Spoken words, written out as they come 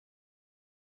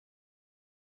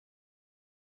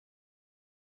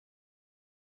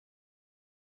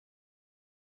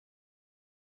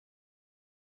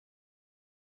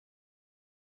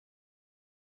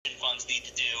funds need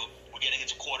to do. We're getting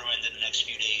into quarter end in the next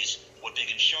few days, what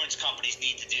big insurance companies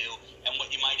need to do, and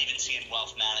what you might even see in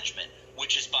wealth management,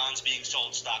 which is bonds being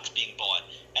sold, stocks being bought.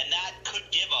 And that could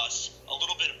give us a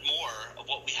little bit more of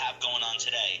what we have going on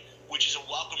today, which is a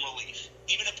welcome relief.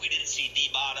 Even if we didn't see the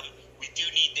bottom, we do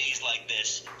need days like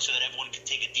this so that everyone can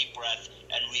take a deep breath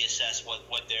and reassess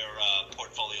what their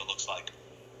portfolio looks like.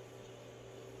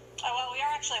 Well, we are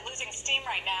actually losing steam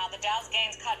right now. The Dow's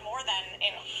gains cut more than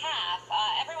in half.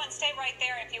 Everyone stay right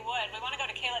there if you would. We want to go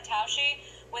to TRảo HI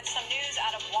with some news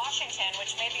out of Washington,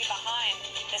 which may be behind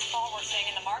this fall we're seeing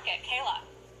in the market. Kayla.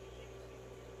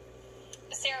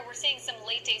 Sarah, we're seeing some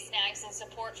late-day snags in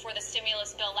support for the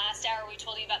stimulus bill. Last hour, we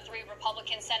told you about 3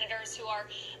 Republican senators who are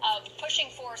pushing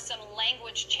for some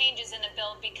language changes in the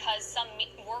bill because some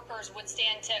workers would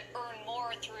stand to earn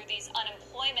more through these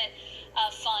unemployment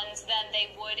funds than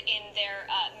they would in their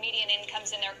median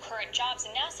incomes in their current jobs.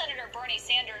 And now Senator Bernie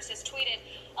Sanders has tweeted,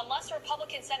 unless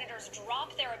Republican senators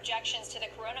drop their objections to the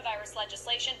coronavirus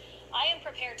legislation, I am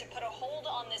prepared to put a hold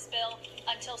on this bill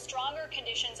until stronger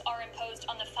conditions are imposed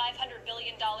on the $500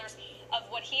 billion of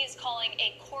what he is calling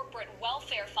a corporate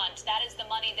welfare fund. That is the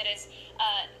money that is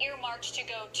earmarked to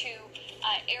go to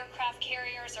aircraft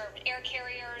carriers or air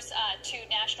carriers, to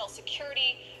national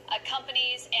security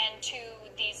companies, and to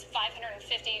these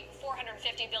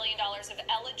 $450 billion of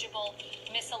eligible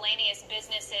miscellaneous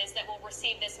businesses that will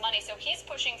receive this money. So he's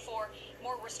pushing for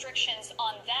more restrictions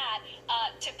on that.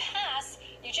 To pass,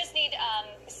 you just need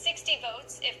 60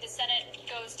 votes if the Senate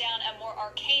goes down a more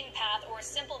arcane path, or a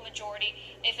simple majority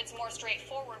if it's more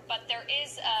straightforward. But there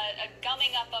is a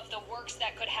gumming up of the works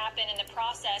that could happen in the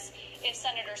process if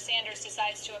Senator Sanders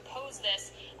decides to oppose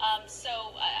this. So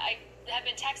I have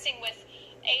been texting with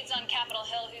aides on Capitol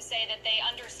Hill who say that they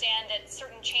understand that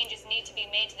certain changes need to be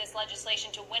made to this legislation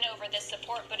to win over this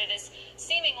support, but it is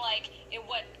seeming like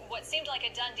what seemed like a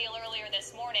done deal earlier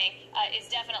this morning is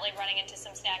definitely running into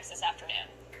some snags this afternoon.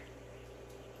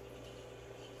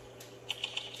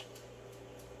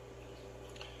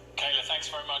 Kayla, thanks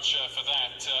very much for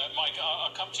that. Mike,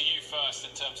 I'll come to you first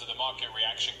in terms of the market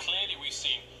reaction. Clearly, we've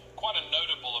seen quite a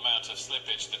notable amount of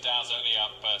slippage. The Dow's only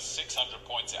up 600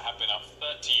 points. It had been up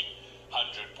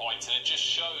 1,300 points, and it just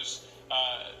shows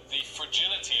the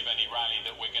fragility of any rally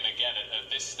that we're going to get at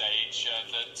this stage,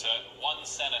 that one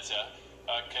senator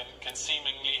can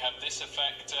seemingly have this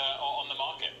effect on the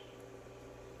market.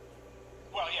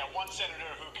 Well, yeah, one senator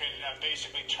who can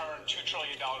basically turn $2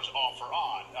 trillion off or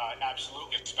on,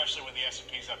 absolutely, especially when the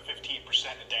S&P's up 15%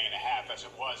 in a day and a half, as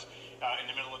it was in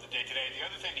the middle of the day today. The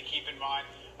other thing to keep in mind,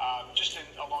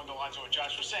 along the lines of what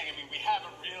Josh was saying, I mean, we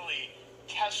haven't really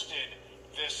tested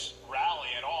this rally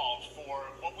at all for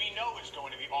what we know is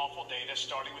going to be awful data,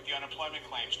 starting with the unemployment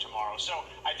claims tomorrow. So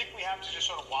I think we have to just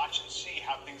sort of watch and see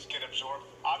how things get absorbed.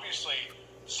 Obviously,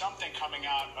 something coming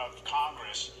out of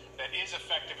Congress that is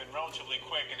effective and relatively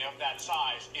quick and of that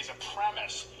size is a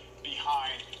premise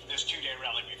behind this two-day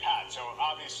rally we've had. So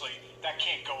obviously that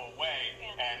can't go away,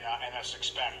 and us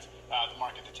expect the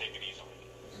market to take it easily.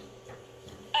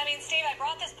 I mean, Steve, I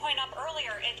brought this point up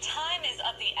earlier. Time is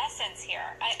of the essence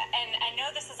here. And I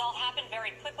know this has all happened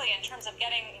very quickly in terms of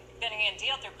getting a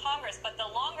deal through Congress, but the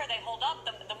longer they hold up,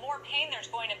 the more pain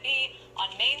there's going to be on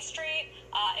Main Street.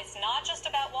 It's not just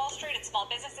about Wall Street, it's small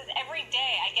businesses. Every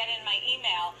day I get in my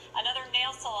email another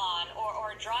nail salon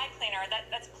or a dry cleaner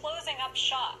that's closing up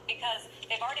shop because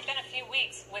they've already been a few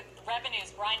weeks with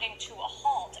revenues grinding to a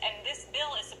halt, and this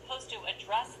bill is supposed to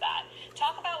address that.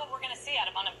 Talk about what we're going to see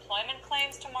out of unemployment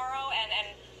claims tomorrow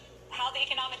and how the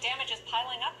economic damage is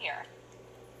piling up here.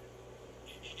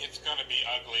 It's going to be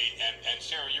ugly, and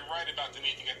Sarah, you're right about the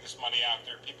need to get this money out.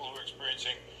 There are people who are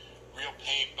experiencing real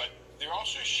pain, but there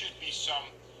also should be some,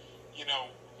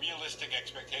 realistic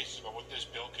expectations about what this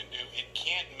bill can do. It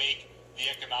can't make the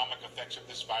economic effects of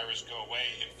this virus go away.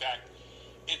 In fact,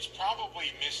 it's probably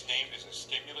misnamed as a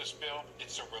stimulus bill.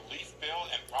 It's a relief bill,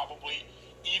 and probably,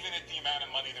 even at the amount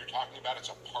of money they're talking about, it's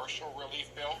a partial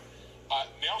relief bill.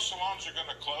 Nail salons are going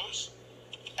to close.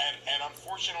 And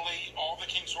unfortunately, all the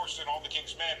king's horses and all the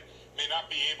king's men may not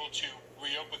be able to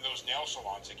reopen those nail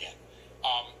salons again.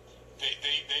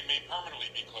 They may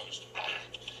permanently be closed.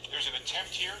 There's an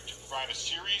attempt here to provide a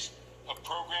series of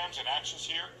programs and actions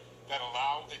here that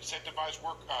allow incentivized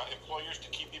employers to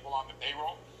keep people on the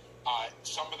payroll.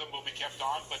 Some of them will be kept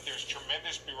on, but there's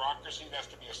tremendous bureaucracy that has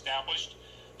to be established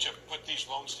to put these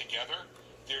loans together.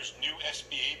 There's new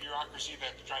SBA bureaucracy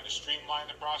that they're trying to streamline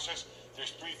the process.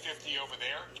 There's 350 over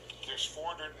there. There's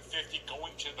 450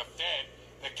 going to the Fed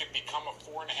that could become a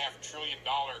 $4.5 trillion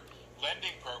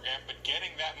lending program. But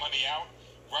getting that money out,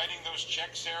 writing those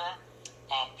checks, Sarah,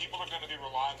 people are going to be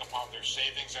relying upon their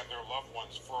savings and their loved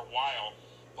ones for a while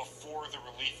before the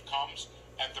relief comes.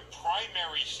 And the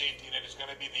primary safety net is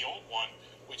going to be the old one,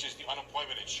 which is the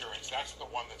unemployment insurance. That's the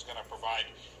one that's going to provide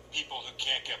people who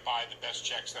can't get by the best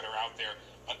checks that are out there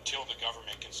until the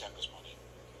government can send this money.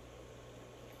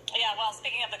 Yeah, well,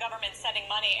 speaking of the government sending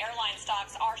money, airline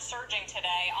stocks are surging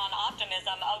today on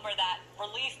optimism over that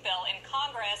relief bill in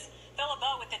Congress. Phil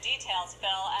LeBeau with the details,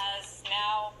 Phil, as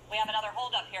now we have another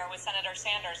holdup here with Senator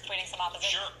Sanders tweeting some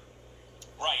opposition. Sure.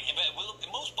 Right. But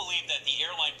most believe that the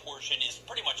airline portion is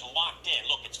pretty much locked in.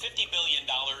 Look, it's $50 billion,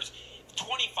 25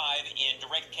 in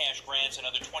direct cash grants,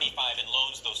 another 25 in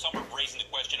loans, though some are raising the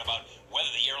question about whether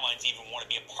the airlines even want to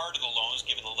be a part of the loans,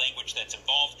 given the language that's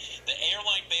involved. The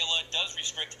airline bailout does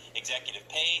restrict executive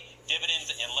pay, dividends,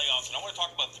 and layoffs. And I want to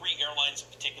talk about three airlines in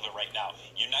particular right now.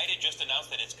 United just announced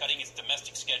that it's cutting its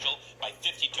domestic schedule by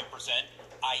 52%.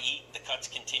 i.e., the cuts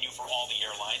continue for all the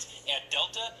airlines. At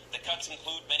Delta, the cuts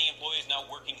include many employees now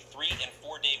working 3- and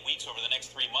 4-day weeks over the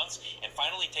next 3 months. And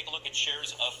finally, take a look at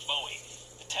shares of Boeing,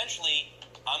 potentially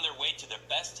on their way to their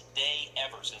best day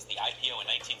ever since the IPO in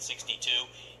 1962.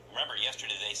 Remember,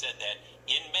 yesterday they said that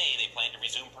in May they plan to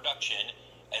resume production,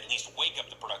 at least wake up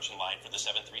the production line for the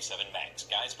 737 MAX.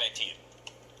 Guys, back to you.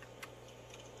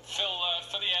 Phil,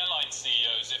 for the airline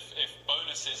CEOs, if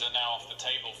bonuses are now off the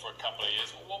table for a couple of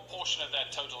years, what portion of their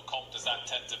total comp does that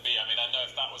tend to be? I mean, I know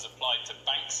if that was applied to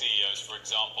bank CEOs, for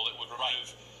example, it would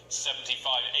remove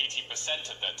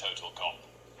 75-80% of their total comp.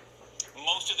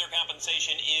 Most of their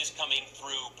compensation is coming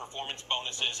through performance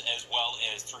bonuses as well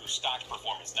as through stock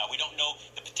performance. Now, we don't know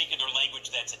the particular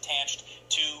language that's attached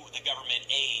to the government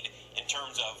aid in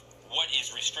terms of what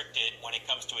is restricted when it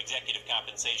comes to executive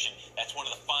compensation. That's one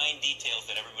of the fine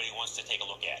details that everybody wants to take a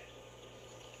look at.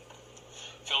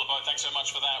 Phil LeBeau, thanks so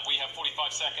much for that. We have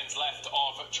 45 seconds left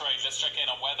of trade. Let's check in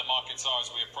on where the markets are as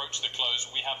we approach the close.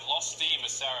 We have lost steam,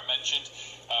 as Sarah mentioned,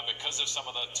 because of some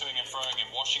of the toing and froing in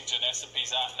Washington. S&P's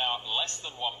out now at less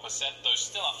than 1%, though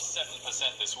still up 7%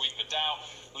 this week. The Dow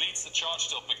leads the charge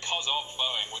still because of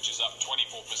Boeing, which is up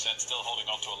 24%, still holding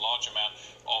on to a large amount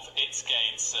of its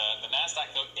gains. The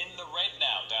Nasdaq, though, in the red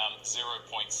now, down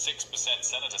 0.6%.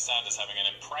 Senator Sanders having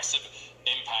an impressive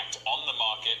impact on the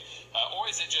market, or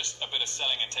is it just a bit of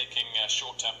selling and taking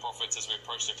short-term profits as we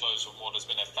approach the close of what has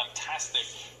been a fantastic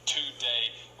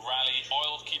two-day rally?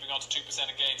 Oil keeping on to 2%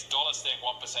 of gains, dollar staying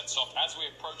 1% soft. As we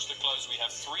approach the close, we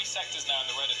have three sectors now in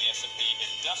the red in the S&P.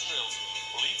 Industrials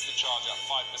leads the charge up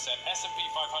 5%. S&P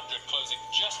 500 closing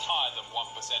just higher than 1%,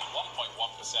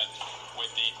 1.1%, with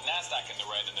the Nasdaq in the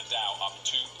red and the Dow up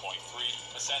 2.3%.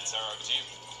 Sarah, over to you.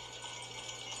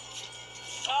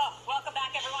 Oh, welcome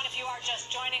back, everyone. If you are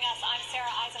just joining us, I'm Sarah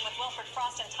Eisen with Wilfred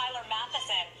Frost and Tyler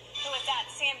Matheson, who is at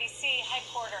CNBC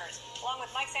headquarters, along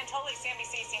with Mike Santoli,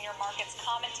 CNBC senior markets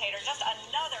commentator. Just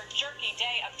another jerky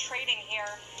day of trading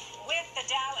here, with the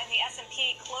Dow and the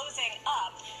S&P closing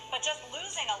up, but just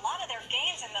losing a lot of their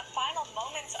gains in the final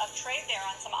moments of trade there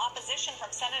on some opposition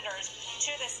from senators to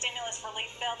this stimulus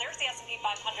relief bill. There's the S&P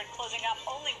 500 closing up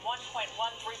only 1.13%.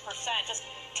 Just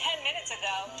 10 minutes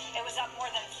ago, it was up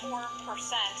more than 4%.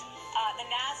 The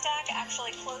Nasdaq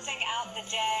actually closing out the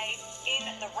day in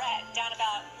the red, down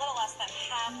about a little less than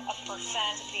 0.5%.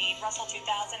 The Russell 2000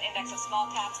 index of small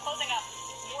caps closing up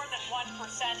more than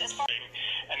 1%. As far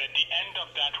and at the end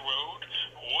of that road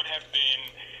would have been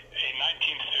a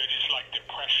 1930s like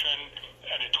depression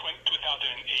and a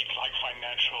 2008 like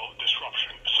financial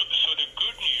disruption. So the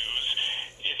good news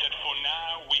is that for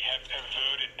now we have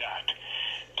averted that.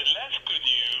 The less good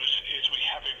news is we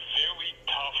have a very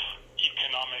tough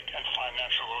economic and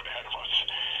financial road ahead of us.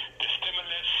 The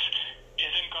stimulus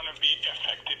isn't going to be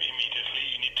effective immediately.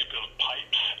 You need to build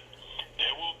pipes.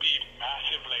 There will be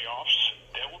massive layoffs.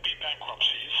 There will be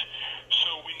bankruptcies.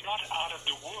 So we're not out of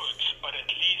the woods, but at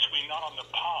least we're not on the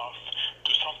path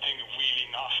to something really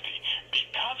nasty.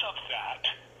 Because of that,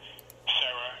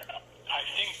 Sarah, I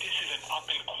think this is an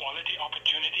up-in-quality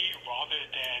opportunity rather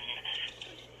than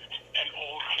an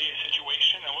all-clear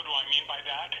situation. And what do I mean by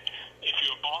that? If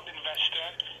you're a bond investor,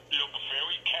 look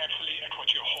very carefully at what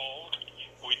you hold,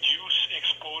 reduce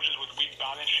exposures with weak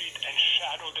balance sheet, and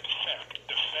shadow the Fed.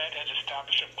 The Fed has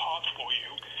established a path for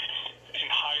you in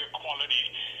higher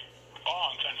quality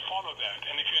bonds and follow that.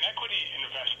 And if you're an equity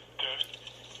investor,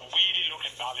 really look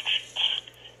at balance sheets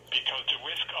because the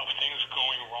risk of things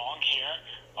going wrong here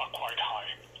are quite high.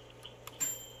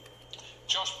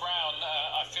 Josh Brown,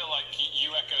 I feel like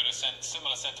you echoed a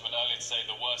similar sentiment earlier to say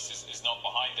the worst is not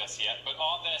behind us yet, but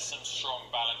are there some strong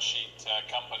balance sheet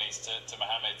companies to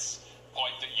Mohammed's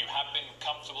point that you have been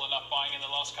comfortable enough buying in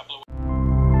the last couple of weeks?